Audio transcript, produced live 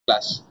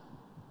class.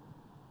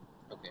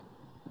 Okay.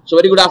 So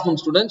very good afternoon,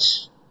 students.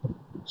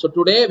 So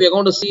today we are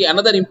going to see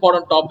another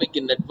important topic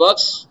in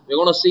networks. We are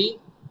going to see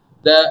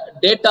the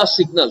data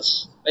signals.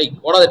 Right?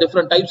 What are the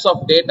different types of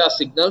data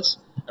signals,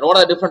 and what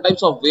are the different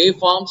types of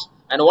waveforms,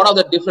 and what are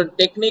the different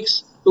techniques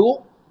to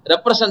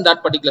represent that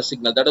particular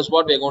signal. That is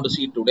what we are going to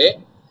see today.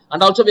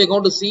 And also we are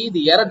going to see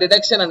the error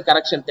detection and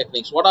correction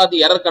techniques. What are the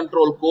error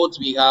control codes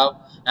we have,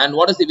 and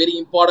what is the very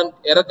important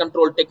error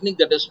control technique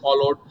that is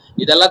followed.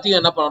 இதெல்லாத்தையும்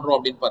என்ன பண்றோம்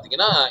அப்படினு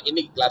பாத்தீங்கன்னா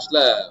இன்னைக்கு கிளாஸ்ல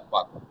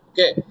பார்ப்போம்.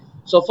 Okay.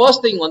 So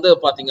first thing வந்து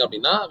பாத்தீங்க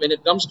அப்படினா when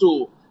it comes to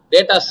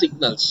data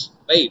signals,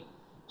 right?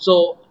 So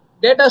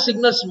data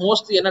signals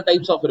mostly என்ன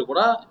types of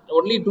இருக்குனா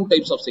only two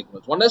types of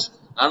signals. One is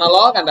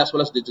analog and as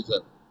well as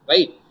digital,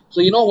 right? So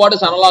you know what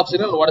is analog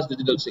signal and what is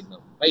digital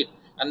signal, right?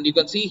 And you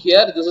can see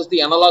here, this is the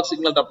analog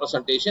signal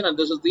representation and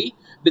this is the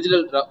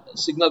digital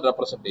signal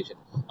representation.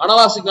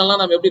 Analog signal na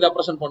nam eppadi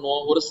represent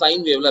பண்ணுவோம், ஒரு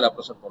sine wave la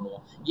represent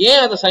பண்ணுவோம்.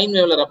 ஏன் அந்த sine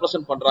wave la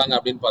represent பண்றாங்க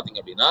அப்படினு பாத்தீங்க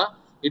அப்படினா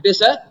it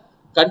is a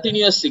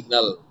continuous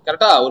signal.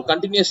 கரெக்ட்டா? ஒரு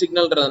continuous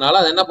signalன்றதுனால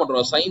அத என்ன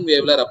பண்றோம், sine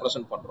wave la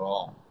represent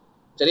பண்றோம்.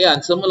 சரியா?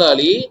 And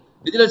similarly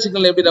digital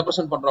signal எப்படி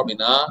represent பண்றோம்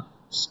அப்படினா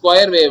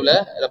square wave la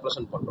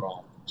represent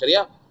பண்றோம்.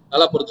 சரியா?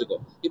 நல்லா புரிஞ்சுக்கோ.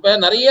 இப்போ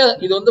நிறைய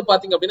இது வந்து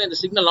பாத்தீங்க அப்படினா இந்த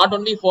signal not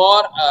only for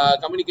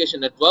communication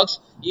networks,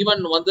 even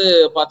வந்து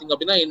பாத்தீங்க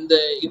அப்படினா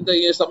இந்த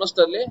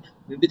செமஸ்டர்ல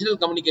digital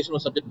communication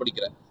ஒரு சப்ஜெக்ட்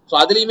படிக்கிறேன். சோ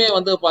அதுலயுமே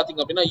வந்து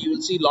பாத்தீங்க அப்படினா you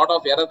will see lot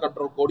of error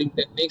control coding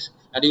techniques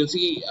and you will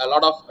see a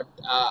lot of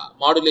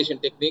modulation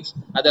techniques.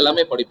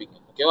 அதெல்லாமே படிப்பீங்க.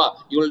 ஓகேவா?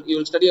 you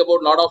will study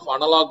about lot of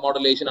analog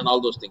modulation and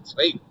all those things,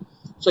 right?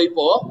 So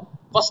இப்போ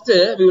first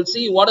we will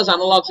see what is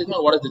analog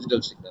signal, what is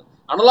digital signal.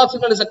 Analog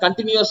signal is a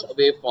continuous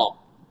waveform,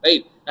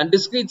 right? And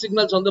discrete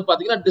signals வந்து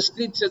பாத்தீங்கன்னா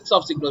discrete sets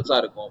of signals ஆ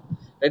இருக்கும்,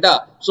 ரைட்டா?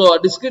 So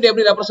discrete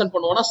எப்படி represent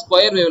பண்ணுவோம்னா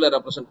square வேவ்ல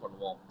represent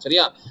பண்ணுவோம்.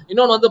 சரியா?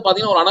 இன்னொன்னு வந்து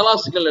பாத்தீங்கன்னா ஒரு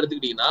அனலாக் சிக்னல்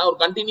எடுத்துக்கிட்டீங்கன்னா ஒரு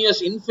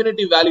கண்டினியூஸ்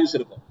இன்ஃபினிட்டி வேல்யூஸ்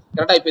இருக்கும்.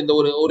 கரெக்ட்டா? இப்போ இந்த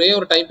ஒரே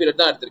ஒரு டைம் பீரியட்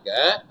தான்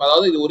எடுத்திருக்கேன்.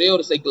 அதாவது இது ஒரே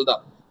ஒரு சைக்கிள்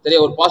தான்.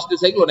 சரியா? ஒரு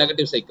பாசிட்டிவ் சைக்கிள், ஒரு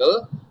நெகட்டிவ் சைக்கிள்.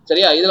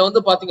 சரியா? இதுல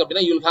வந்து பாத்தீங்க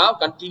அப்படின்னா you will have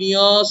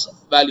continuous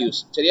values.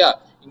 சரியா?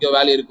 இங்க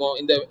வேல்யூ இருக்கும்,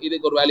 இந்த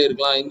இதுக்கு ஒரு வேல்யூ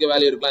இருக்கலாம், இங்க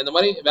வேல்யூ இருக்கலாம். இந்த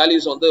மாதிரி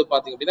வேல்யூஸ் வந்து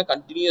பாத்தீங்க அப்படின்னா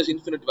கண்டினியூஸ்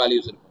இன்ஃபினிட்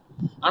வேல்யூஸ் இருக்கும்.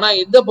 ஆனா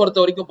இத பொறுத்த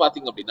வரைக்கும்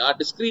பாத்தீங்க அப்படின்னா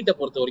டிஸ்கிரீட்ட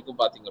பொறுத்த வரைக்கும்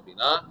பாத்தீங்க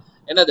அப்படின்னா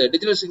என்னது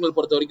டிஜிட்டல் சிக்னல்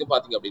பொறுத்த வரைக்கும்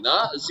பாத்தீங்க அப்படின்னா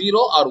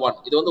 0 or 1.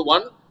 இது வந்து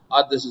 1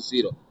 or this is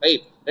 0,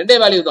 ரைட்? ரெண்டே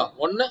வேல்யூ தான்,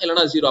 1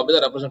 இல்லனா 0 அப்படி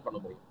தான் ரெப்ரசன்ட் பண்ண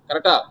முடியும்.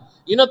 கரெக்ட்டா?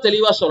 இன்னும்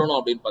தெளிவா சொல்லணும்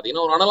அப்படினு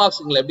பாத்தீங்கன்னா ஒரு அனலாக்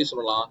சிக்னல் எப்படி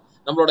சொல்லலாம்,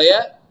 நம்மளுடைய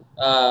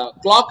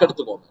கிளாக்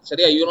எடுத்துக்கோங்க.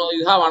 சரியா?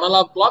 you have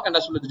analog clock and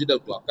as well as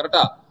digital clock.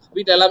 கரெக்ட்டா?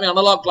 வீட்ல எல்லாமே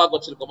அனலாக் கிளாக்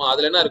வச்சிருக்கோமா,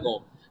 அதுல என்ன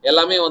இருக்கும்,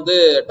 எல்லாமே வந்து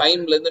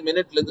டைம்ல இருந்து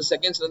மினிட்ல இருந்து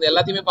செகண்ட்ஸ்ல இருந்து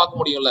எல்லாத்தையுமே பார்க்க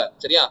முடியும்ல.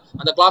 சரியா?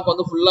 அந்த கிளாக்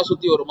வந்து ஃபுல்லா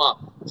சுத்தி வருமா?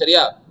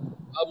 சரியா?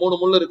 3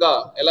 முள்ளு இருக்கா,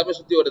 எல்லாமே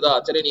சுத்தி வருதா?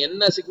 சரி, நீ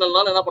என்ன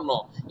சிக்னல்னாலும் என்ன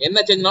பண்ணும், என்ன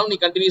சேஞ்ச்னாலும் நீ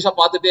கண்டினியூஸா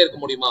பார்த்துட்டே இருக்க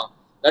முடியுமா?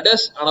 That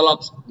is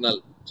analogue signal.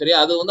 சரியா?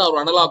 அது வந்து ஒரு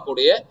அனலாக்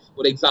உடைய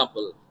ஒரு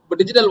எக்ஸாம்பிள். இப்போ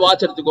டிஜிட்டல்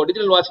வாட்ச் எடுத்துக்கோ.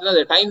 டிஜிட்டல் வாட்ச்னா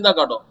அது டைம் தான்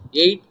காட்டும்.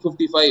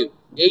 8:55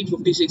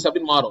 8:56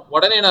 அப்படின்னு மாறும்.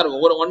 உடனே என்ன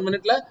இருக்கும், ஒரு 1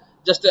 மினிட்ல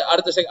ஜஸ்ட்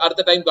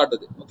அடுத்த டைம்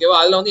காட்டுது. ஓகேவா?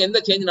 அதுல வந்து எந்த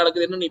சேஞ்ச்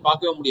நடக்குதுன்னு நீ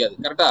பார்க்கவே முடியாது.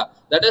 கரெக்டா?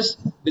 தட் இஸ்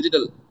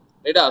டிஜிட்டல்,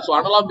 ரைட்டா? சோ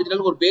அனலாக்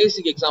டிஜிட்டல் ஒரு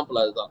பேசிக் எக்ஸாம்பிள்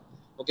அதுதான்.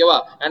 ஓகேவா?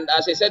 and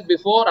as I said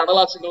before,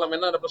 analog signal நம்ம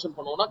என்ன ரெப்ரசன்ட்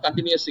பண்ணுவோம்னா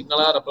கண்டினியூஸ்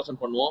சிக்னலா ரெப்ரசன்ட்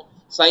பண்ணுவோம்,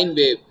 சைன்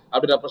வேவ்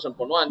அப்படி ரெப்ரசன்ட்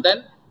பண்ணுவோம். and then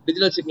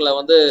டிஜிட்டல் சிக்னலை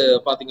வந்து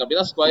பாத்தீங்க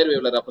அப்படின்னா ஸ்கொயர்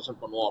வேவ்ல ரெப்ரசன்ட்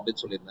பண்ணுவோம்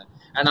அப்படின்னு சொல்லியிருந்தேன்.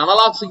 and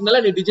அனலாக்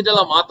சிக்னலை நீ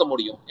டிஜிட்டலா மாத்த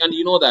முடியும். and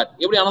you know that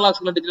எப்படி அனலாக்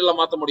சிக்னல் டிஜிட்டலா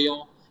மாத்த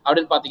முடியும்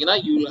அப்படின்னு பாத்தீங்கன்னா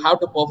you will have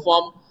to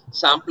perform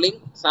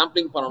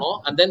sampling பண்ணணும்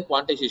and then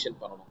quantization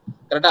பண்ணணும்.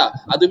 கரெக்ட்டா?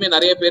 அதுமே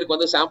நிறைய பேருக்கு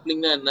வந்து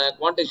சாம்பிளிங்னா என்ன,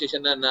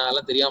 குவான்டைசேஷன் என்ன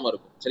எல்லாம் தெரியாம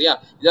இருக்கும். சரியா?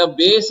 இத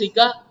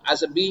பேசிக்கா as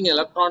a being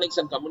electronics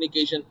and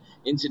communication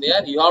engineer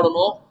you have to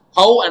know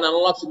how an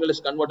analog signal is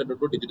converted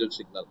into digital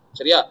signal.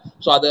 சரியா?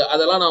 சோ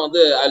அதெல்லாம் நான்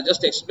வந்து I'll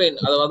just explain,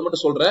 அது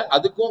மட்டும் சொல்றேன்.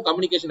 அதுக்கும்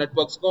communication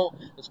நெட்வொர்க்ஸ்க்கும்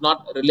it's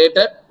not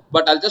related,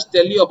 but I'll just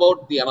tell you about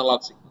the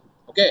analog signal.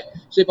 Okay?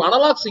 So இப்போ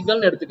analogue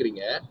சிக்னல்னு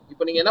எடுத்துக்கிறீங்க.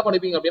 இப்போ நீங்க என்ன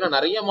படிப்பீங்க அப்படின்னா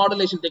நிறைய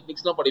மாடுலேஷன்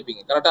டெக்னிக்ஸ்லாம்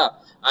படிப்பீங்க. கரெக்ட்டா?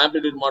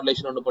 ஆம்ப்ளிட்யூட்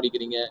மாடுலேஷன் ஒன்று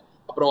படிக்கிறீங்க,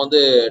 அப்புறம் வந்து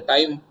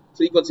டைம்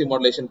frequency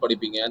modulation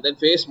படிப்பீங்க, and then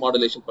phase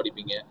modulation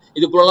படிப்பீங்க.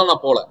 இதுக்குள்ளலாம்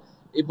நான் போல.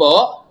 இப்போ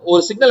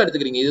ஒரு சிக்னல்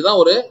எடுத்துக்கிறீங்க, இதுதான்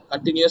ஒரு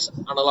கண்டினியூஸ்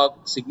அனலாக்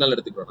சிக்னல்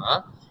எடுத்துக்கிறோம்னா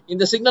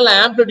இந்த சிக்னல்ல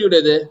ஆம்ப்ளிட்யூட்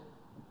எது?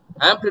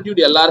 ஆம்ப்ளிட்யூட்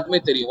எல்லாருக்குமே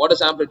தெரியும். What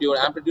is amplitude?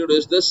 Amplitude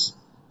is this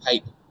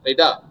height,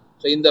 ரைட்டா?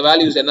 சோ இந்த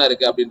வேல்யூஸ் என்ன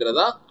இருக்கு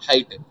அப்படின்றதா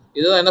ஹைட்.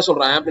 இதுதான் என்ன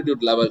சொல்றோம்,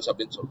 ஆம்ப்ளிட்யூட் லெவல்ஸ்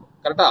அப்படின்னு சொல்றோம்.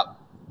 கரெக்ட்டா?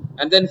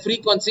 and then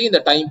frequency இந்த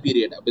டைம்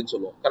பீரியட் அப்படின்னு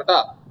சொல்லுவோம். கரெக்ட்டா?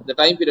 இந்த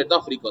டைம் பீரியட்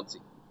தான் frequency,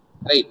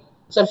 ரைட்?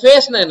 சார்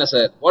ஃபேஸ்னா என்ன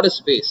sir? What is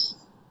face?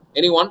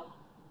 Anyone?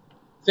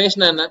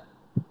 ஃபேஸ்னா என்ன?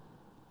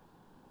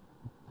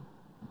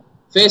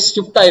 ஃபேஸ்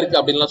ஷிஃப்ட் ஆயிருக்கு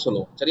அப்படின்லாம்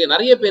சொல்லுவோம். சரியா?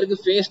 நிறைய பேருக்கு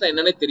ஃபேஸ்னா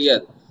என்னன்னே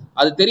தெரியாது.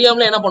 அது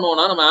தெரியாமலே என்ன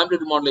பண்ணுவோம்னா நம்ம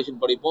ஆம்ப்ளிட்யூட் மாடுலேஷன்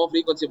படிப்போம்,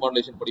 ஃப்ரீக்வன்சி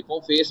மாடுலேஷன்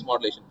படிப்போம், ஃபேஸ்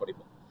மாடுலேஷன்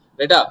படிப்போம்,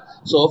 ரைட்டா?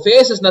 So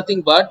face is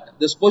nothing but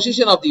this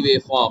position of the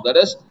wave form, that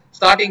is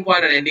starting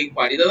point and ending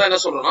point. இதான் என்ன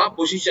சொல்றோம்னா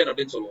பொசிஷன்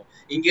அப்படின்னு சொல்லுவோம்.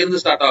 இங்க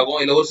இருந்து ஸ்டார்ட் ஆகும்,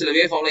 இல்ல ஒரு சில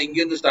வேவ் ஃபார்ம்ல இங்க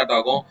இருந்து ஸ்டார்ட்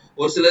ஆகும்,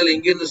 ஒரு சிலதுல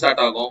இங்க இருந்து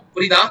ஸ்டார்ட் ஆகும்.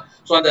 புரியுதா?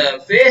 சோ அந்த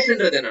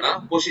ஃபேஸ்ன்றது என்னன்னா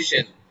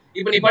பொசிஷன்.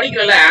 இப்போ நீ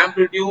படிக்கிறல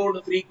ஆம்ப்ளிட்யூட்,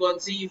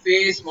 ஃப்ரீக்வன்சி,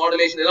 ஃபேஸ்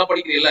மாடுலேஷன் இதெல்லாம்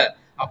படிக்கிறீல்ல,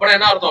 அப்பனா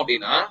என்ன அர்த்தம்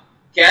அப்படின்னா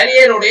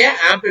கேரியருடைய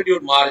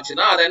ஆம்பிளிடியூட்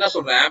மாறுச்சுன்னா அதை என்ன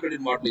சொல்ற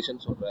ஆம்பிளிடியூட்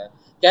மாடுலேஷன் சொல்ற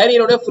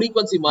கேரியரோட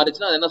frequency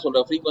மாறுச்சுன்னா அதை என்ன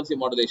சொல்ற frequency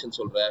modulation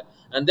சொல்ற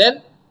and then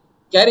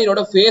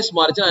கேரியரோட phase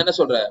மாறுச்சுன்னா என்ன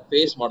சொல்ற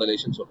phase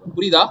modulation சொல்ற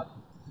புரியுதா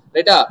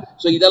ரைட்டா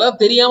சோ இதெல்லாம்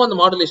தெரியாம அந்த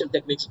மாடுலேஷன்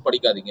டெக்னிக்ஸ்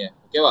படிக்காதீங்க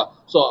ஓகேவா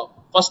so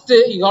first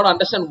you have to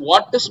understand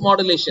what is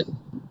modulation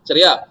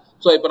சரியா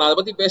சோ இப்போ நான் அத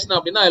பத்தி பேசினேன்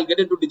அப்படினா I'll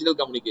get into digital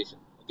communication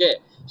okay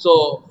so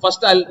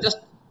first I'll just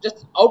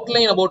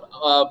outline about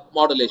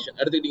modulation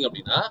எடுத்துக்கிட்டீங்க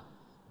அப்படினா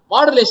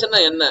மாடுலேஷன்னா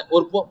என்ன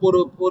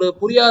ஒரு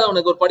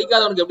புரியாதவனுக்கு ஒரு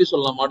படிக்காதவனுக்கு எப்படி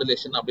சொல்லலாம்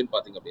மாடுலேஷன் அப்படினு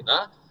பாத்தீங்க அப்படினா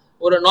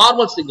ஒரு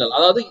நார்மல் சிக்னல்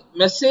அதாவது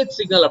மெசேஜ்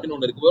சிக்னல் அப்படினு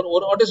ஒன்னு இருக்கு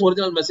ஒரு what is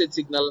original message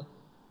signal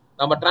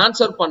நம்ம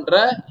ட்ரான்ஸ்ஃபர் பண்ற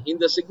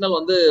இந்த சிக்னல்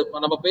வந்து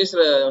நம்ம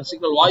பேசுற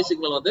சிக்னல் வாய்ஸ்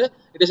சிக்னல் வந்து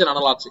it is an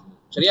analog signal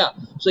சரியா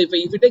so if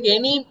you take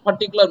any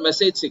particular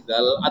message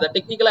signal அத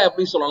டெக்னிக்கலா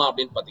எப்படி சொல்லலாம்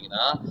அப்படினு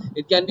பாத்தீங்கன்னா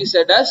it can be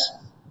said as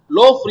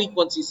low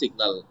frequency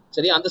signal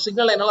சரியா அந்த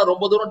சிக்னலை என்னால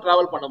ரொம்ப தூரம்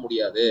டிராவல் பண்ண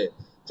முடியாது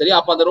சரியா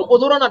அப்ப அந்த ரொம்ப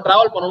தூரம் நான்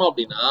டிராவல் பண்ணனும்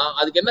அப்படினா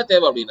அதுக்கு என்ன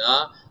தேவை அப்படினா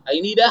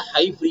I need a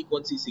high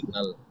frequency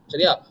signal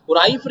சரியா ஒரு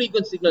high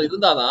frequency signal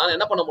இருந்தா தான்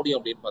என்ன பண்ண முடியும்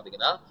அப்படினு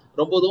பாத்தீங்கன்னா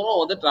ரொம்ப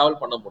தூரம் வந்து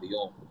டிராவல் பண்ண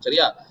முடியும்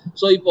சரியா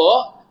சோ இப்போ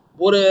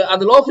ஒரு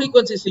அந்த லோ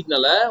frequency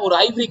சிக்னலை ஒரு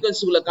ஹை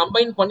frequency-ல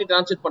கம்பைன் பண்ணி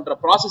ட்ரான்ஸ்மிட் பண்ற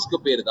ப்ராசஸ்க்கு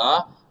பேரு தான்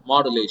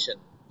மாடுலேஷன்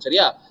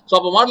சரியா சோ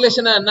அப்ப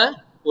மாடுலேஷன் என்ன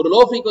ஒரு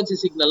லோ frequency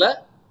சிக்னலை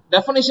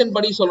டெஃபினிஷன்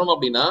படி சொல்லணும்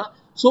அப்படினா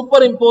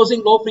super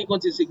imposing low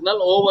frequency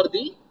signal over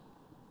the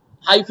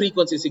high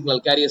frequency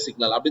signal carrier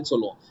signal அப்படினு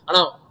சொல்லுவோம்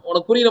ஆனா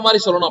உனக்கு புரியுற மாதிரி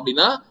சொல்லணும்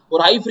அப்படினா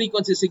ஒரு high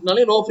frequency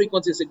சிக்னலையும் low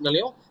frequency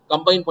சிக்னலையும்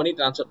combine பண்ணி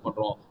ட்ரான்ஸ்மிட்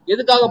பண்றோம்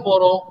எதுக்காக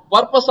போறோம்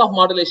பர்பஸ் ஆஃப்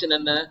மாடுலேஷன்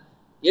என்ன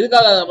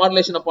எதுக்காக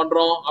மாடுலேஷன்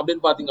பண்றோம்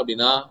அப்படினு பாத்தீங்க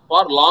அப்படினா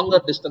ஃபார்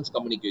லாங்கர் டிஸ்டன்ஸ்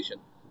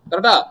கம்யூனிகேஷன்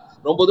கரெக்ட்டா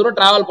ரொம்ப தூரம்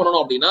டிராவல்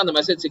பண்ணனும் அப்படினா அந்த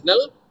மெசேஜ்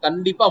சிக்னல்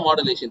கண்டிப்பா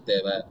மாடுலேஷன்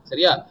தேவை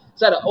சரியா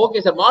சார்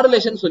ஓகே சார்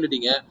மாடுலேஷன்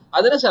சொல்லிட்டீங்க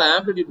அது என்ன சார்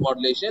ஆம்ப்ளிட்யூட்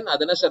மாடுலேஷன்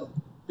அது என்ன சார்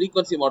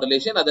frequency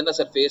மாடுலேஷன் அது என்ன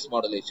சார் phase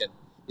மாடுலேஷன்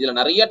இதுல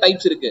நிறைய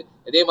டைப்ஸ் இருக்கு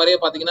இதே மாதிரியே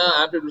பாத்தீங்கன்னா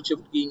ஆம்ப்ளிட்யூட்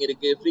ஷிஃப்ட் கீயிங்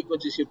இருக்கு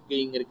frequency ஷிஃப்ட்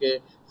கீயிங் இருக்கு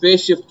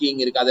phase ஷிஃப்ட்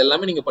கீயிங் இருக்கு அது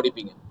எல்லாமே நீங்க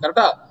படிப்பீங்க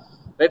கரெக்ட்டா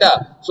ரைட்டா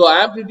so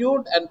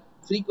amplitude and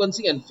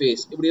frequency and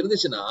phase இப்படி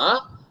இருந்துச்சுனா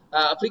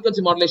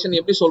frequency modulation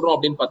எப்படி சொல்றோம்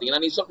அப்படினு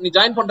பாத்தீங்கன்னா நீ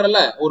ஜாயின் பண்றல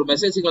ஒரு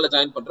மெசேஜ் சிக்னல்ல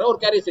ஜாயின் பண்ற ஒரு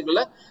கேரியர்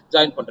சிக்னல்ல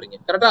ஜாயின் பண்றீங்க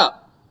கரெக்ட்டா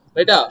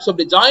ரைட்டா சோ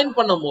இப்படி ஜாயின்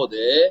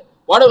பண்ணும்போது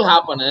what will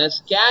happen is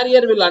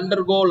carrier will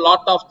undergo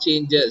lot of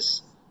changes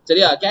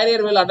சரியா carrier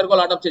will undergo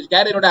lot of changes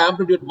கேரியரோட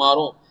amplitude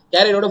மாறும்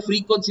கேரியரோட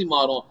frequency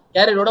மாறும்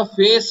கேரியரோட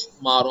phase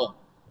மாறும்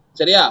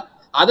சரியா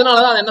அதனால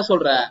தான் என்ன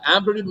சொல்ற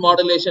ஆம்ப்ளிட்யூட்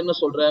மாடுலேஷன்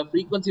சொல்ற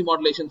frequency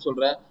modulation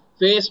சொல்ற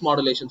phase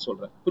modulation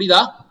சொல்ற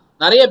புரியுதா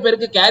நிறைய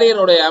பேருக்கு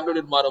கேரியரோட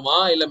ஆம்ப்ளிட்யூட் மாறுமா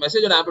இல்ல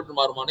மெசேஜோட ஆம்ப்ளிட்யூட்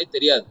மாறுமானே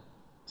தெரியாது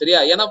சரியா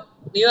ஏன்னா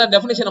நீ தான்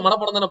டெஃபினிஷனை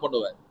மனப்பாடம் தான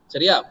பண்ணுவ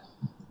சரியா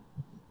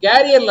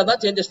கேரியர்ல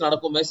தான் சேஞ்சஸ்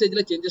நடக்கும்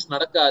மெசேஜ்ல சேஞ்சஸ்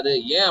நடக்காது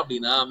ஏன்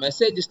அப்படினா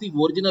message is the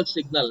original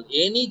signal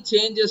any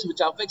changes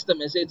which affects the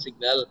message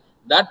signal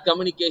that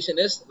communication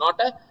is not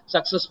a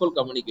successful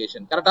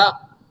communication கரெக்ட்டா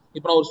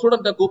இப்போ நான் ஒரு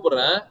ஸ்டூடண்ட்ட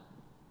கூப்பிடுறேன்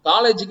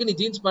காலேஜுக்கு நீ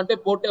ஜீன்ஸ் பேண்டே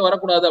போட்டே வர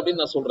கூடாது அப்படி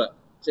நான் சொல்றேன்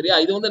சரியா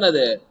இது வந்து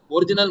என்னது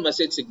ஒரிஜினல்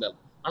மெசேஜ் சிக்னல்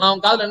ஆனா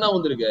அவன் காதுல என்ன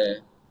வந்திருக்கு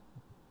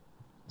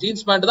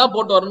ஜீன்ஸ் பேண்ட் தான்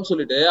போட்டு வரணும்னு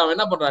சொல்லிட்டு அவன்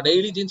என்ன பண்றான்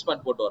டெய்லி ஜீன்ஸ்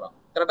பேண்ட் போட்டு வரான்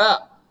கரெக்ட்டா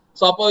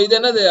சோ அப்போ இது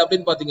என்னது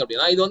அப்படினு பாத்தீங்க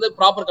அப்படினா இது வந்து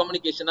ப்ராப்பர்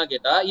கம்யூனிகேஷனா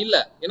கேட்டா இல்ல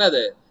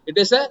என்னது it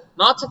is a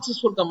not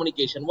successful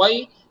communication why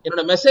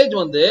என்னோட மெசேஜ்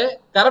வந்து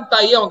கரெக்ட்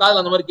ஆகி அவன்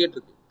காதுல அந்த மாதிரி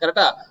கேட்டிருக்கு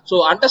கரெக்ட்டா so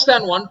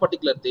understand one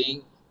particular thing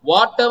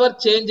whatever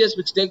changes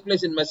which take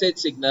place in message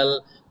signal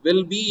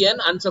will be an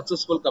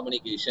unsuccessful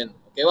communication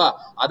ஓகேவா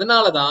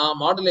அதனால தான்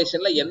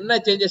மாடுலேஷன்ல என்ன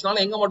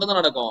சேஞ்சஸ்னாலும் எங்க மட்டும்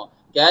தான் நடக்கும்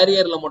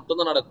கேரியர்ல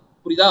மட்டும் தான் நடக்கும்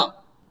புரியுதா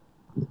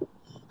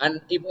and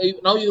if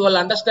now you will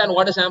understand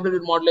what is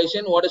amplitude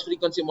modulation what is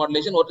frequency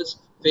modulation what is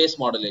phase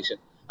modulation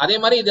அதே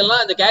மாதிரி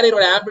இதெல்லாம் இந்த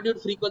கேரியரோட amplitude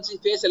frequency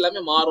phase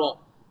எல்லாமே மாறும்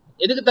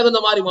எதுக்கு தகுந்த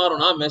மாதிரி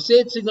மாறும்னா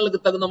மெசேஜ் சிக்னலுக்கு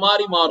தகுந்த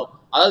மாதிரி மாறும்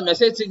அதாவது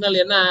மெசேஜ் சிக்னல்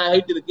என்ன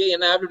ஹைட் இருக்கு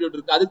என்ன ஆம்ப்ளிட்யூட்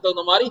இருக்கு அதுக்கு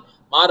தகுந்த மாதிரி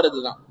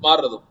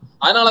மாறுறது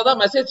அதனால தான்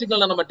மெசேஜ்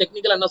சிக்னல் நம்ம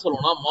டெக்னிக்கலா என்ன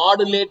சொல்லுவோம்னா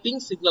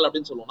மாடுலேட்டிங் சிக்னல்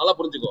அப்படினு சொல்லுவோம் நல்லா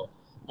புரிஞ்சுக்கோ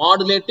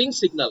மாடுலேட்டிங்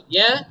சிக்னல்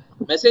ஏன்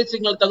மெசேஜ்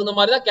சிக்னல் தகுந்த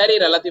மாதிரி தான்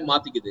கேரியர் எல்லாத்தையும்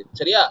மாத்திக்குது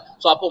சரியா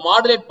சோ அப்போ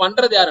மாடுலேட்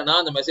பண்றது யாருன்னா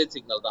அந்த மெசேஜ்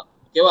சிக்னல் தான்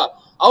ஓகேவா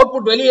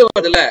அவுட்புட் வெளியே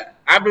வருதுல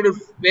ஆம்ப்ளிட்யூட்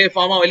வேவ்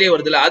ஃபார்மா வெளியே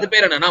வருதுல அது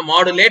பேர் என்னன்னா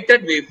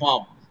modulated wave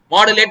form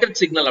modulated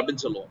signal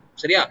அப்படினு சொல்லுவோம்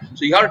சரியா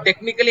so you have to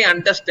technically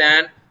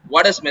understand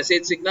what is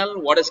message signal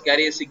what is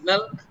carrier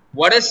signal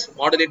what is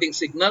modulating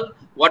signal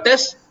what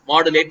is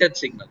modulated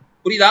signal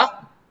புரியுதா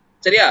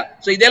சரியா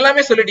சோ இதெல்லாம்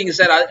சொல்லிட்டீங்க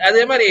சார்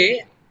அதே மாதிரி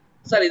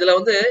சார் இதுல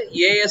வந்து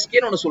ASK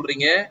ன்னு ஒன்னு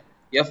சொல்றீங்க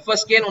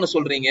FSK ன்னு ஒன்னு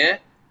சொல்றீங்க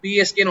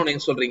PSK ன்னு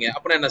ஒன்னு சொல்றீங்க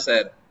அப்பனா என்ன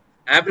சார்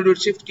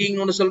ஆம்ப்ளிட்யூட் ஷிஃப்ட் கீயிங்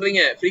ன்னு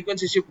சொல்றீங்க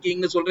frequency ஷிஃப்ட்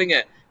கீயிங் ன்னு சொல்றீங்க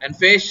and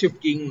phase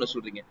ஷிஃப்ட் கீயிங் ன்னு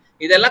சொல்றீங்க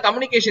இதெல்லாம்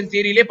கம்யூனிகேஷன்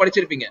தியரியிலே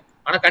படிச்சிருப்பீங்க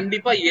ஆனா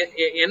கண்டிப்பா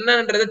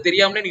என்னன்றது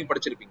தெரியாமலே நீங்க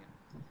படிச்சிருப்பீங்க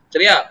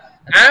சரியா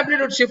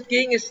amplitude shift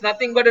keying is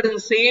nothing but it is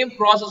the same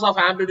process of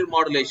amplitude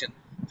modulation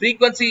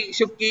frequency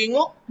shift keying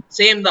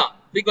same da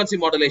frequency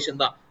modulation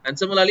da and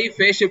similarly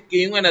phase shift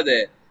keying enadhu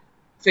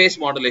phase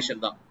modulation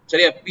da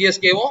சரியா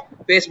PSK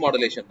phase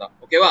modulation da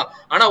ஓகேவா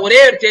ஆனா ஒரே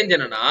ஒரு change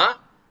என்னன்னா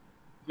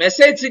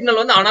message signal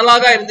வந்து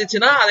அனலாகா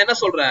இருந்துச்சுனா அது என்ன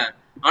சொல்றேன்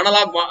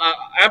அனலாக்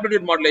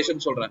ஆம்ப்ளிடியூட்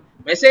மாடுலேஷன் சொல்றேன்.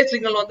 மெசேஜ்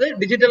சிக்னல் வந்து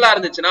டிஜிட்டலா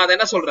இருந்துச்சுன்னா அதை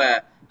என்ன சொல்றேன்,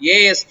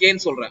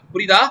 ஏஎஸ்கேன்னு சொல்றேன்.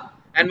 புரியுதா?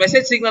 அண்ட்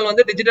மெசேஜ் சிக்னல்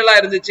வந்து டிஜிட்டலா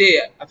இருந்துச்சு,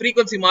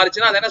 ஃப்ரீக்வன்சி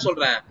மாறிச்சுன்னா அதை என்ன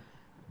சொல்றேன்,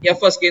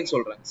 எஃப்எஸ்கேன்னு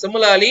சொல்றேன்.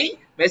 சிமிலர்லி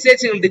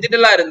மெசேஜ் சிக்னல்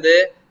டிஜிட்டலா இருந்து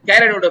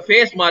கேரியரோட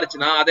ஃபேஸ்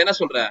மாறிச்சுன்னா அதை என்ன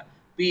சொல்றேன்,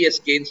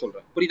 பிஎஸ்கேன்னு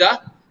சொல்றேன். புரியுதா?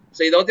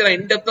 So இதை வந்து நான்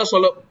இன்டெப்தா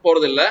சொல்ல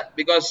போறது இல்ல,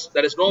 because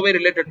that is no way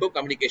related to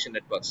communication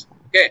networks.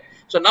 Okay,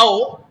 so now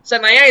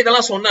sir நான் ஏன்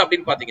இதெல்லாம் சொன்னேன்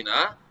அப்படின்னு பாத்தீங்கன்னா,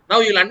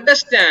 now you will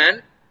understand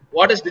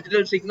what is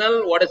digital signal,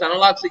 what is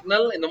analogue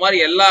signal. இந்த மாதிரி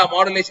எல்லா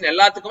மாடுலேஷன்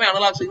எல்லாத்துக்குமே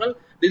அனலாக் சிக்னல்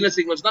டிஜிட்டல்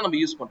சிக்னல்ஸ் தான் நம்ம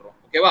யூஸ் பண்றோம்.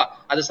 ஓகேவா?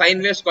 அது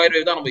சைன் வேவ் ஸ்கொயர்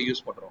வேவ் தான் நம்ம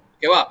யூஸ் பண்றோம்.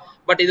 ஓகேவா?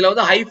 பட் இதுல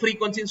வந்து ஹை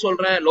ஃப்ரீக்வன்சின்னு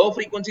சொல்றேன், லோ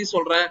ஃப்ரீக்வன்சி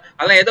சொல்றேன்,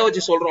 அதெல்லாம் எதை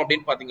வச்சு சொல்றோம்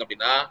அப்படின்னு பாத்தீங்க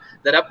அப்படின்னா,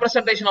 த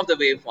representation of the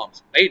wave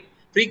forms, right?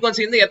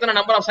 Frequency வந்து எத்தனை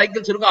நம்பர் ஆஃப்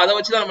சைக்கிள்ஸ் இருக்கோ அதை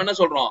வச்சு தான் நம்ம என்ன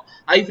சொல்றோம்,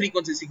 ஹை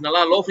ஃப்ரீக்வன்சி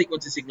சிக்னலா லோ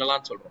ஃப்ரீக்வன்சி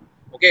சிக்னலான்னு சொல்றோம்.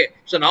 Okay,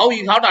 so now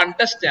you have to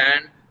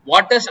understand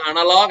what is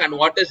analogue and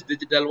what is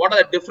digital, what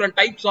are the different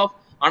types of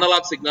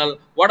analogue signal,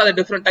 what are the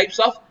different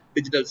types of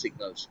digital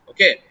signals.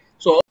 Okay,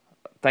 so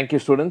thank you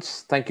students,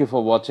 thank you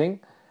for watching.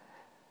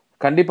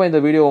 கண்டிப்பா இந்த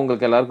video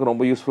உங்களுக்கு எல்லாருக்கும்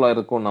ரொம்ப யூஸ்ஃபுல்லா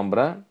இருக்கும்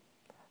நம்புறேன்.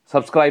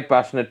 Subscribe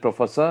Passionate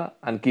Professor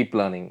and keep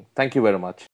learning. Thank you very much.